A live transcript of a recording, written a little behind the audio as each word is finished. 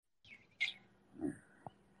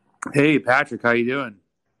Hey Patrick, how you doing?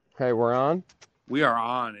 Okay, we're on. We are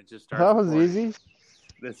on. It just starts That was recording. easy.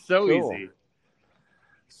 That's so Cool. easy.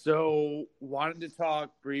 So, wanted to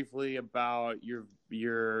talk briefly about your.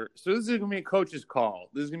 So this is gonna be a coach's call.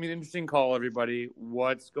 This is gonna be an interesting call, everybody.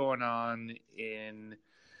 What's going on in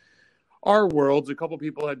our worlds? A couple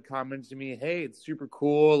people had commented to me, "Hey, it's super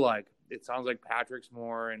cool. Like, it sounds like Patrick's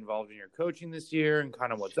more involved in your coaching this year, and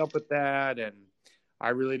kind of what's up with that." And I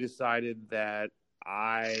really decided that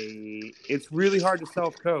it's really hard to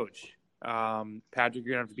self coach. Patrick,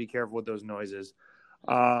 you're gonna have to be careful with those noises.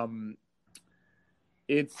 Um,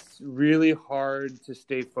 it's really hard to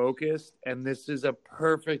stay focused, and this is a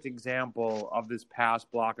perfect example of this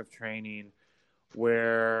past block of training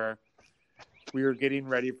where we were getting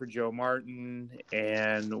ready for Joe Martin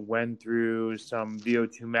and went through some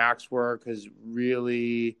VO2 max work because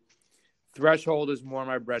really threshold is more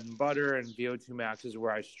my bread and butter, and VO2 max is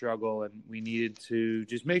where I struggle. And we needed to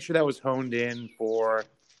just make sure that was honed in for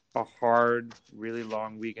a hard, really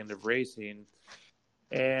long weekend of racing.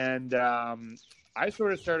 And I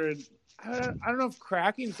sort of started. I don't know if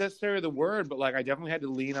cracking is necessarily the word, but like I definitely had to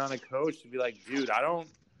lean on a coach to be like, dude,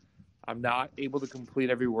 I'm not able to complete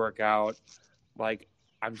every workout. Like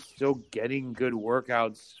I'm still getting good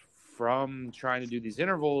workouts from trying to do these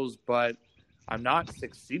intervals, but I'm not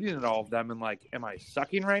succeeding at all of them. And like, am I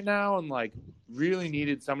sucking right now? And like, really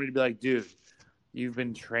needed somebody to be like, dude, you've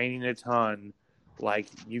been training a ton. Like,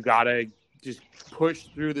 you gotta just push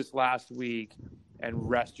through this last week and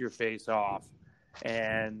rest your face off.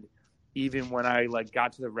 And even when I like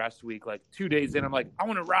got to the rest week, like 2 days in, I'm like, I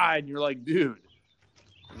want to ride. And you're like, dude,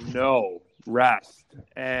 no, rest.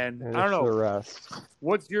 And And I don't it's the know, rest.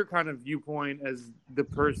 what's your kind of viewpoint as the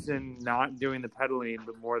person not doing the pedaling,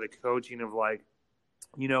 but more the coaching of like,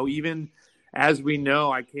 even as we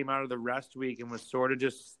know, I came out of the rest week and was sort of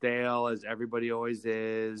just stale as everybody always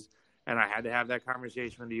is. And I had to have that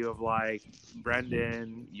conversation with you of like,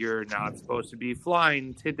 Brendan, you're not supposed to be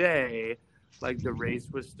flying today. Like the race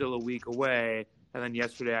was still a week away. And then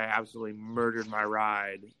yesterday I absolutely murdered my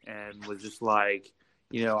ride and was just like,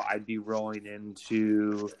 I'd be rolling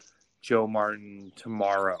into Joe Martin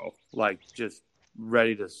tomorrow, like just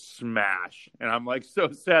ready to smash. And I'm like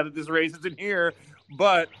so sad that this race isn't here,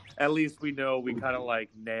 but at least we know we kind of like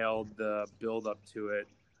nailed the build up to it.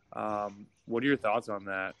 What are your thoughts on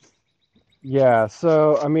that? Yeah.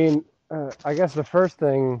 So, I guess the first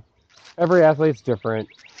thing, every athlete's different,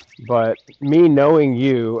 but me knowing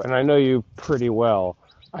you, and I know you pretty well,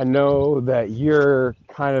 I know that you're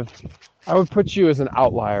kind of, I would put you as an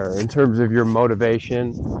outlier in terms of your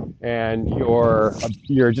motivation and your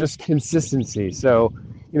just consistency. So,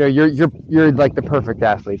 you're like the perfect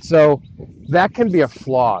athlete. So that can be a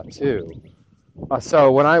flaw too.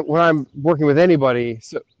 So when I'm working with anybody,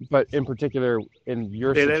 but in particular in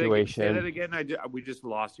your Say that again. Say that situation. again. We just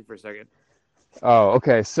lost you for a second. Oh,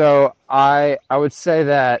 okay. So I would say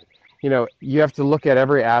that you have to look at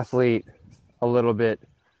every athlete a little bit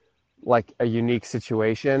like a unique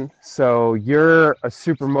situation. So you're a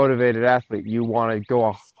super motivated athlete. You want to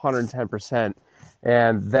go 110%,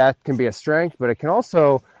 and that can be a strength, but it can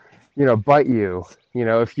also bite you.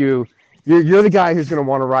 If you're the guy who's going to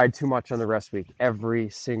want to ride too much on the rest week every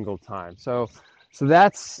single time. So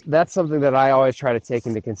that's something that I always try to take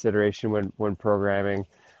into consideration when programming.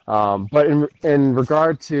 But in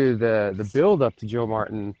regard to the build up to Joe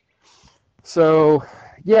Martin, so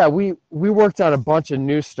yeah, we worked on a bunch of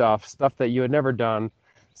new stuff that you had never done.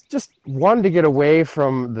 Just wanted to get away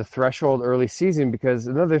from the threshold early season because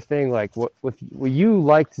another thing, like what you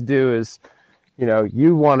like to do is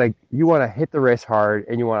you want to hit the race hard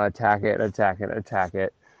and you want to attack it, attack it, attack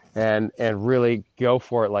it, and really go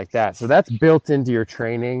for it like that. So that's built into your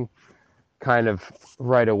training kind of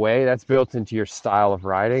right away. That's built into your style of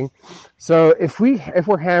riding. So if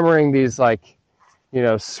we're hammering these like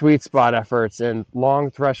sweet spot efforts and long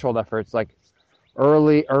threshold efforts like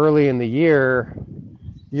early in the year,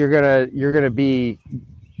 you're gonna be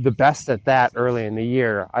the best at that early in the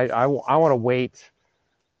year. I want to wait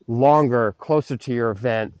longer, closer to your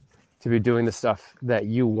event, to be doing the stuff that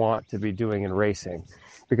you want to be doing in racing,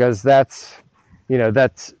 because that's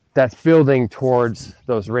building towards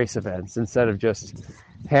those race events instead of just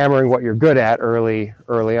hammering what you're good at early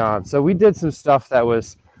on. So we did some stuff that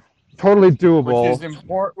was totally Which is doable.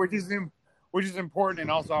 important. Which is important. And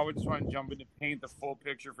also, I would just want to jump in to paint the full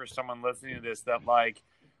picture for someone listening to this. That like,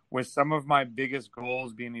 with some of my biggest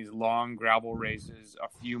goals being these long gravel races a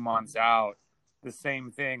few months out, the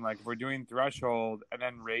same thing. Like, if we're doing threshold and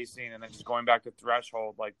then racing and then just going back to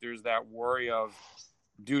threshold, like, there's that worry of,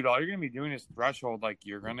 dude, all you're gonna be doing is threshold. Like,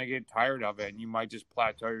 you're gonna get tired of it, and you might just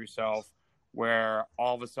plateau yourself where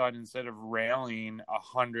all of a sudden, instead of railing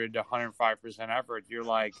 100 to 105% effort, you're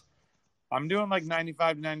like, I'm doing like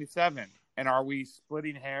 95 to 97. And are we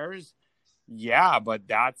splitting hairs? Yeah, but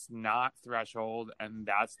that's not threshold. And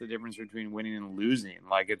that's the difference between winning and losing.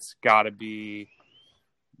 Like, there's got to be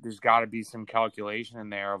some calculation in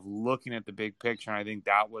there of looking at the big picture. And I think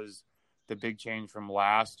that was the big change from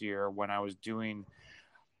last year when I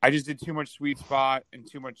just did too much sweet spot and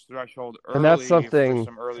too much threshold early. And that's something,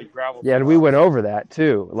 for some early gravel. Yeah, and we went over that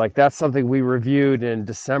too. Like, that's something we reviewed in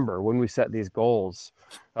December when we set these goals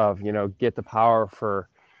of, get the power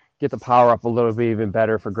up a little bit even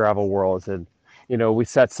better for Gravel Worlds. And, we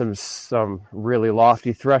set some really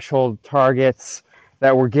lofty threshold targets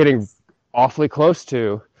that we're getting awfully close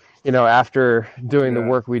to, after doing the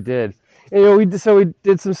work we did. And, we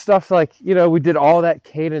did some stuff like, we did all that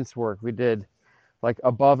cadence work. We did like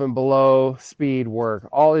above and below speed work.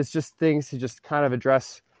 All is just things to just kind of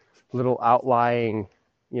address little outlying,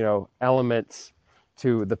 elements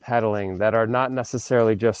to the pedaling that are not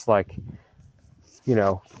necessarily just like,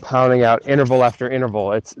 pounding out interval after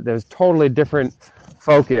interval. There's totally different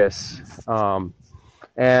focus.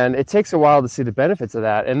 And it takes a while to see the benefits of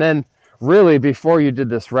that. And then really before you did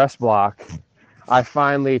this rest block, I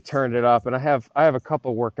finally turned it up, and I have a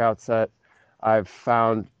couple workouts that I've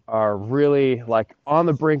found are really like on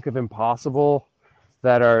the brink of impossible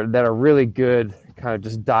that are really good, kind of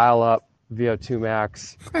just dial up VO2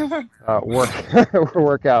 max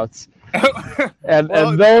workouts. And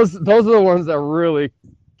those are the ones that really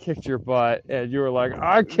kicked your butt, and you were like,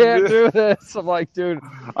 I can't do this. I'm like, dude,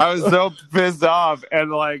 I was so pissed off,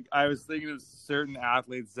 and like I was thinking of certain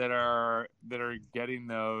athletes that are getting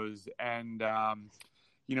those, and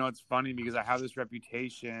it's funny because I have this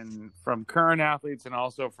reputation from current athletes and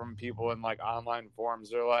also from people in like online forums.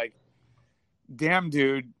 They're like, damn,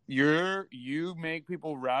 dude, you make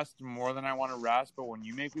people rest more than I want to rest, but when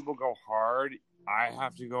you make people go hard, I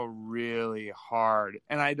have to go really hard.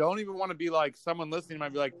 And I don't even want to be like, someone listening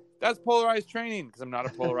might be like, that's polarized training, because I'm not a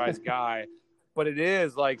polarized guy. But it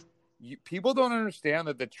is like, people don't understand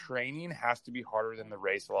that the training has to be harder than the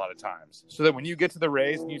race a lot of times. So that when you get to the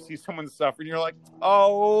race and you see someone suffering, you're like,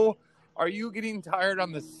 oh, are you getting tired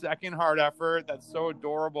on the second hard effort? That's so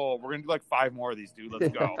adorable. We're going to do like 5 more of these, dude. Let's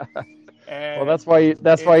go. Well, that's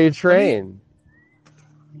why you train.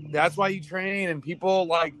 That's why you train, and people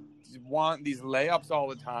like want these layups all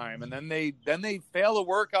the time, and then they fail a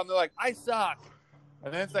workout and they're like, I suck.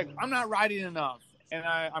 And then it's like, I'm not riding enough. And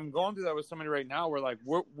I'm going through that with somebody right now where like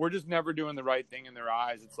we're just never doing the right thing in their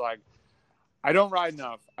eyes. It's like, I don't ride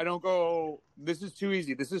enough. I don't go, this is too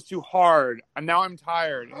easy. This is too hard. And now I'm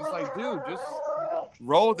tired. And it's like, dude, just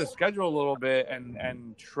roll with the schedule a little bit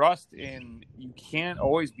and trust in, you can't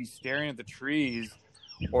always be staring at the trees,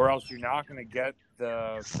 or else you're not going to get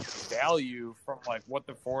the value from like what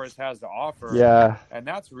the forest has to offer. Yeah. And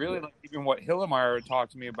that's really like even what Hillemeyer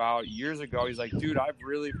talked to me about years ago. He's like, dude, I've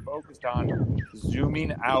really focused on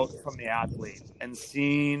zooming out from the athlete and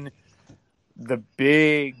seeing the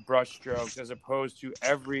big brush strokes as opposed to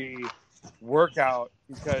every workout,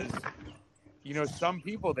 because some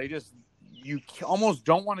people, you almost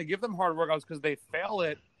don't want to give them hard workouts because they fail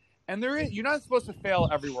it. And you're not supposed to fail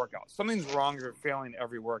every workout. Something's wrong if you're failing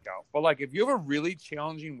every workout. But like, if you have a really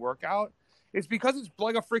challenging workout, it's because it's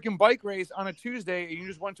like a freaking bike race on a Tuesday and you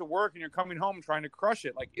just went to work and you're coming home trying to crush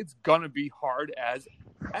it. Like, it's gonna be hard as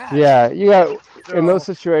ass. Yeah, in those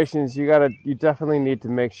situations, you definitely need to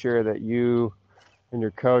make sure that you and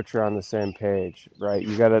your coach are on the same page, right?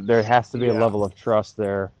 There has to be a level of trust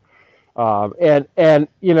there. And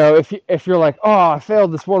if you're like, oh, I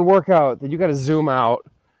failed this one workout, then you got to zoom out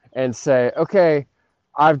and say, okay,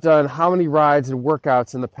 I've done how many rides and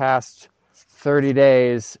workouts in the past 30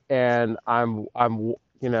 days, and I'm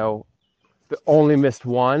only missed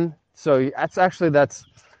one. So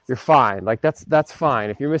you're fine. Like that's fine.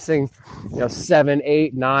 If you're missing, 7,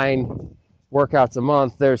 8, 9 workouts a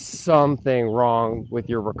month, there's something wrong with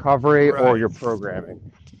your recovery or your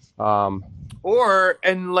programming.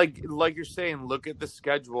 And like you're saying, look at the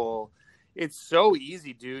schedule. It's so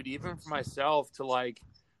easy, dude, even for myself to like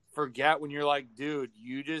forget when you're like, dude,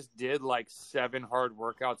 you just did like 7 hard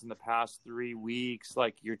workouts in the past 3 weeks.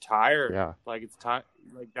 Like, you're tired. Yeah. Like, it's time.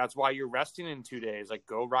 Like, that's why you're resting in 2 days. Like,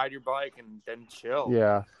 go ride your bike and then chill.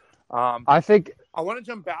 Yeah. I think I want to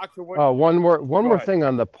jump back to what. One more thing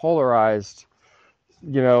on the polarized.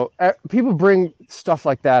 People bring stuff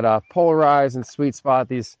like that up, polarized and sweet spot,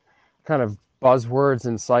 these kind of buzzwords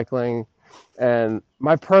in cycling. And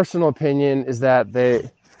my personal opinion is that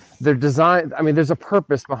they're designed. I mean, there's a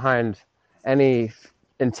purpose behind any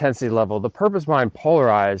intensity level. The purpose behind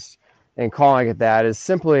polarized and calling it that is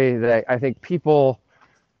simply that I think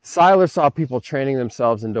Seiler saw people training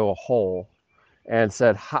themselves into a hole and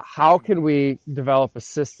said, how can we develop a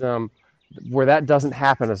system where that doesn't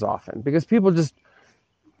happen as often? Because people just,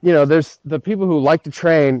 there's the people who like to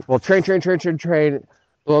train, will train,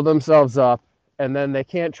 blow themselves up, and then they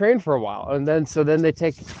can't train for a while. And then they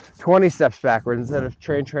take 20 steps backwards instead of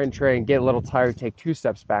train, get a little tired, take 2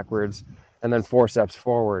 steps backwards, and then 4 steps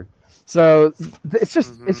forward. So it's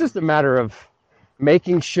just a matter of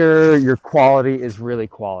making sure your quality is really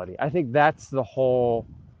quality. I think that's the whole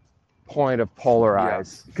point of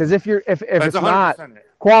Polarize. Because if it's not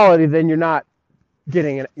quality, then you're not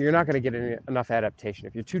going to get enough adaptation.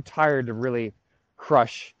 If you're too tired to really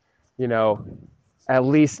crush, at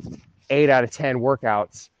least 8 out of 10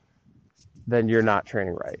 workouts, then you're not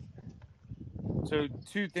training right. So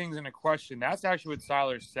 2 things in a question. That's actually what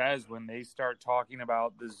Seiler says when they start talking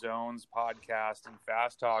about the Zones podcast and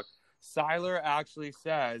Fast Talk. Seiler actually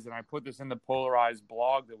says, and I put this in the Polarized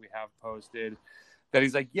blog that we have posted, that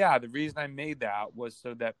he's like, yeah, the reason I made that was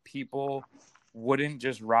so that people wouldn't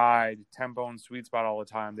just ride tempo and sweet spot all the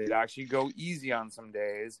time. They'd actually go easy on some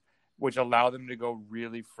days, which allow them to go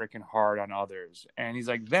really freaking hard on others. And he's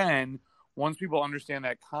like, then once people understand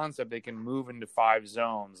that concept, they can move into 5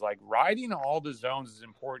 zones. Like riding all the zones is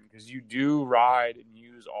important because you do ride and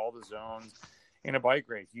use all the zones in a bike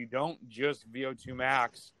race. You don't just VO2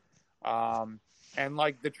 max. And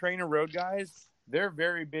like the Trainer Road guys, they're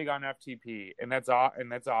very big on FTP, and that's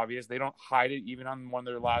obvious. They don't hide it. Even on one of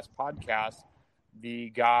their last podcasts, the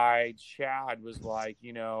guy Chad was like,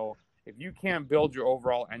 if you can't build your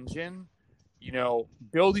overall engine,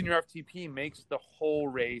 building your FTP makes the whole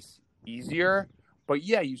race easier. But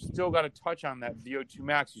yeah, you still got to touch on that VO2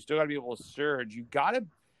 max. You still got to be able to surge. You got to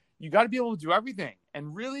be able to do everything.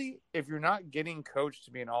 And really, if you're not getting coached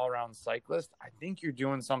to be an all-around cyclist, I think you're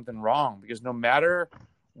doing something wrong, because no matter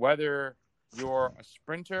whether you're a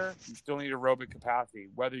sprinter, you still need aerobic capacity.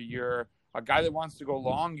 Whether you're a guy that wants to go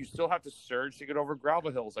long, you still have to surge to get over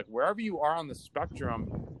gravel hills. Like wherever you are on the spectrum,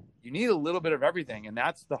 you need a little bit of everything, and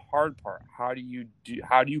that's the hard part. How do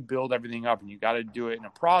you build everything up? And you got to do it in a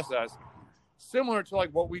process similar to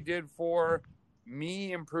like what we did for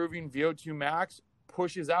me. Improving VO2 max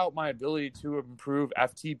pushes out my ability to improve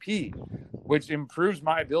FTP, which improves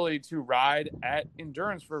my ability to ride at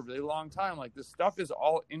endurance for a really long time. Like this stuff is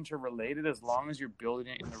all interrelated as long as you're building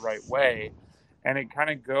it in the right way. And it kind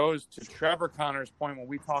of goes to Trevor Connor's point when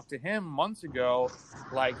we talked to him months ago.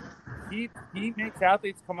 Like he makes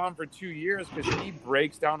athletes come on for 2 years because he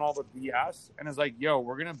breaks down all the BS and is like, yo,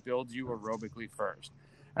 we're going to build you aerobically first.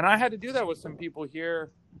 And I had to do that with some people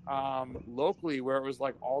here locally, where it was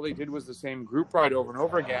like all they did was the same group ride over and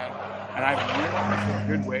over again. And I've realized in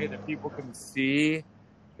a good way that people can see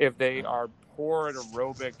if they are poor at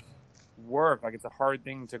aerobic work. Like it's a hard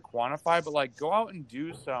thing to quantify, but like go out and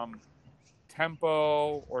do some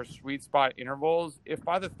tempo or sweet spot intervals. If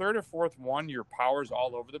by the 3rd or 4th one your power's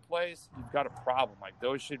all over the place, you've got a problem. Like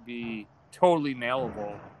those should be totally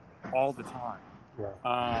nailable all the time.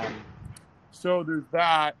 Yeah. So there's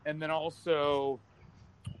that. And then also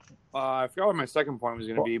I forgot what my second point was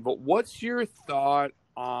going to be, but what's your thought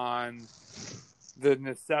on the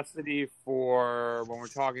necessity for, when we're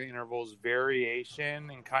talking intervals, variation,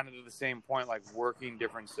 and kind of to the same point, like working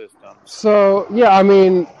different systems? So, yeah, I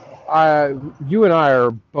mean, you and I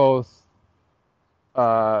are both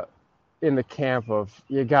in the camp of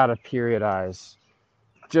you got to periodize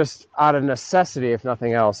just out of necessity, if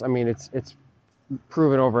nothing else. I mean, it's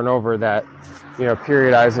proven over and over that,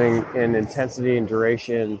 periodizing in intensity and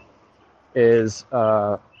duration is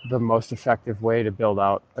the most effective way to build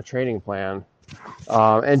out a training plan.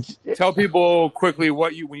 And tell people quickly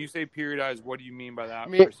when you say periodize, what do you mean by that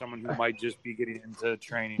for someone who might just be getting into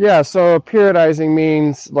training? Yeah, so periodizing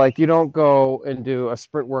means like you don't go and do a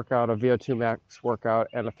sprint workout, a VO2 max workout,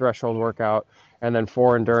 and a threshold workout, and then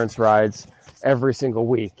 4 endurance rides every single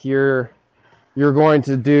week. You're going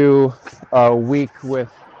to do a week with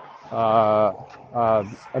a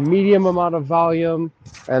medium amount of volume,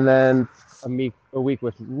 and then a week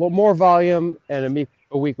with more volume, and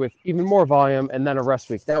a week with even more volume, and then a rest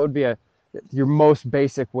week. That would be your most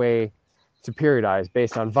basic way to periodize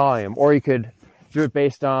based on volume. Or you could do it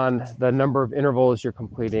based on the number of intervals you're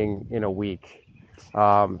completing in a week.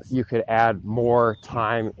 You could add more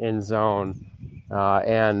time in zone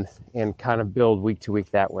and kind of build week to week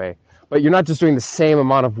that way. But you're not just doing the same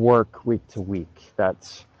amount of work week to week.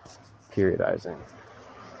 That's periodizing.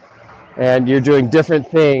 And you're doing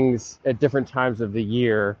different things at different times of the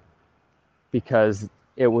year because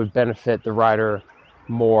it would benefit the rider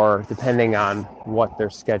more depending on what their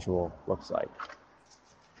schedule looks like.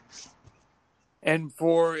 And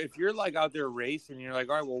for if you're like out there racing, and you're like,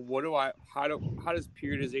 all right, well, how does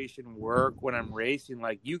periodization work when I'm racing?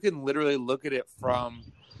 Like, you can literally look at it from,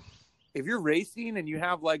 if you're racing and you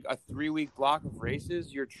have like a 3-week block of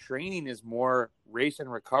races, your training is more race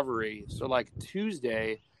and recovery. So like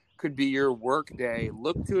Tuesday could be your work day.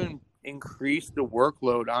 Look to increase the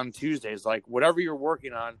workload on Tuesdays. Like, whatever you're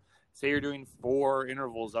working on, say you're doing 4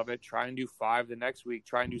 intervals of it, try and do 5 the next week,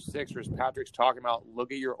 try and do 6. Or as Patrick's talking about,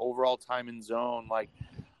 look at your overall time in zone. Like,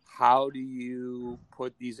 how do you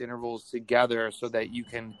put these intervals together so that you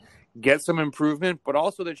can get some improvement, but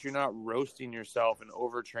also that you're not roasting yourself and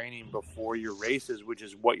overtraining before your races, which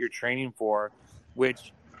is what you're training for,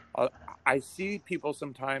 which I see people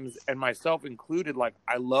sometimes, and myself included, like,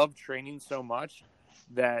 I love training so much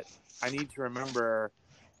that I need to remember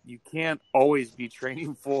you can't always be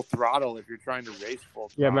training full throttle if you're trying to race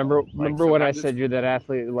full Yeah, throttle. Like, remember when I sometimes said you're that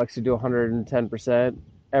athlete who likes to do 110%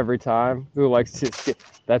 every time, who likes to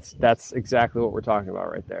that's exactly what we're talking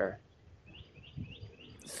about right there.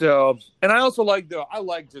 so, and I also I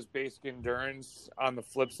like just basic endurance on the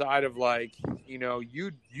flip side of, like, you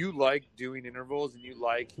like doing intervals and you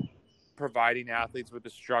like providing athletes with the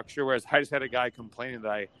structure, whereas I just had a guy complaining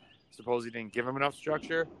that I suppose he didn't give him enough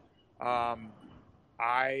structure.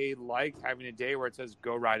 I like having a day where it says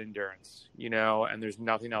go ride endurance, and there's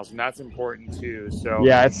nothing else. And that's important too. So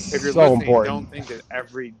Yeah, it's if you're so listening, important. don't think that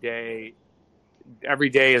every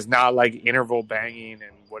day is not like interval banging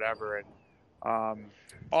and whatever. And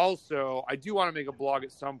also, I do want to make a blog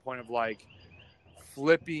at some point of like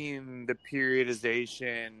flipping the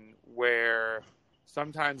periodization, where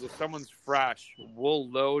sometimes if someone's fresh, we'll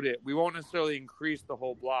load it. We won't necessarily increase the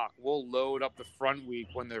whole block. We'll load up the front week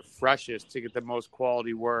when they're freshest to get the most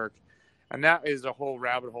quality work. And that is a whole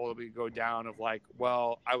rabbit hole that we go down of like,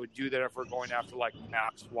 well, I would do that if we're going after like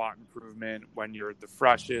max watt improvement when you're the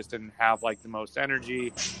freshest and have like the most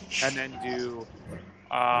energy, and then do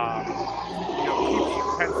keep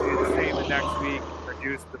the intensity the same the next week,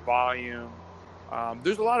 reduce the volume.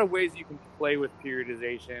 There's a lot of ways you can play with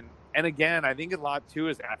periodization. And again, I think a lot too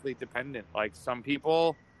is athlete dependent. Like, some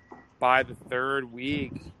people by the 3rd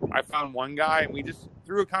week, I found one guy and we just,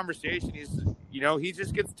 through a conversation, he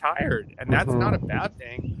just gets tired, and that's not a bad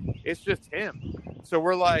thing. It's just him. So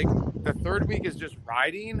we're like, the 3rd week is just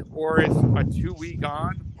riding, or it's a 2-week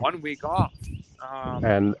on, 1 week off.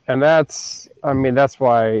 And that's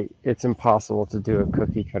why it's impossible to do a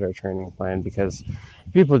cookie cutter training plan, because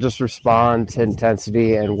people just respond to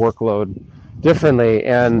intensity and workload differently,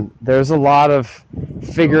 and there's a lot of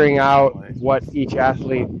figuring out what each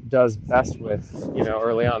athlete does best with,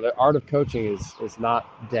 early on. The art of coaching is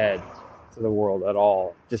not dead to the world at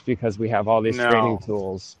all just because we have all these training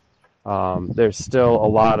tools. There's still a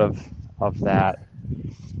lot of that.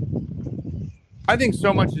 I think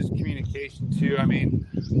so much is communication too. I mean,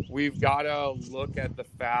 we've got to look at the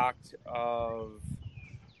fact of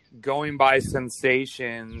going by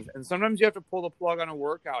sensations, and sometimes you have to pull the plug on a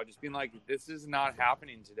workout, just being like, this is not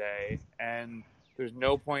happening today, and there's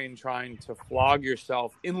no point in trying to flog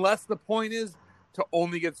yourself unless the point is to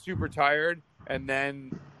only get super tired. And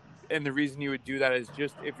the reason you would do that is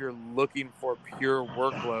just if you're looking for pure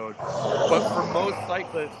workload. But for most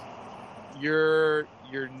cyclists, you're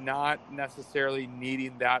not necessarily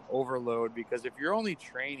needing that overload, because if you're only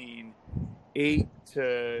training 8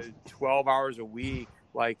 to 12 hours a week,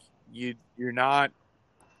 like, you're not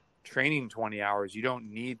training 20 hours. You don't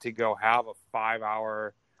need to go have a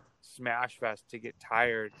 5-hour smash fest to get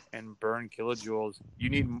tired and burn kilojoules. You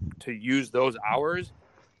need to use those hours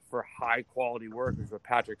for high quality work, is what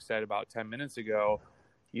Patrick said about 10 minutes ago.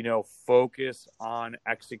 Focus on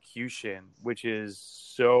execution, which is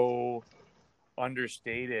so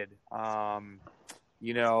understated. I've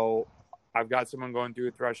got someone going through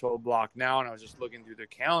a threshold block now, and I was just looking through their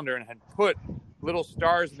calendar and had put little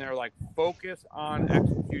stars in there like, focus on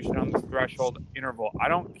execution on this threshold interval. I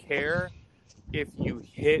don't care if you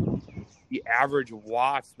hit the average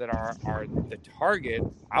watts that are the target.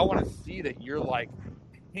 I want to see that you're like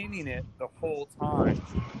pinning it the whole time.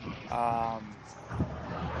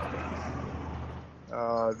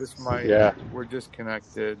 We're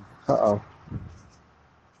disconnected. Uh-oh.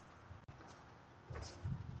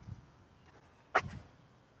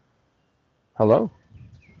 Hello?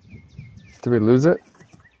 Did we lose it?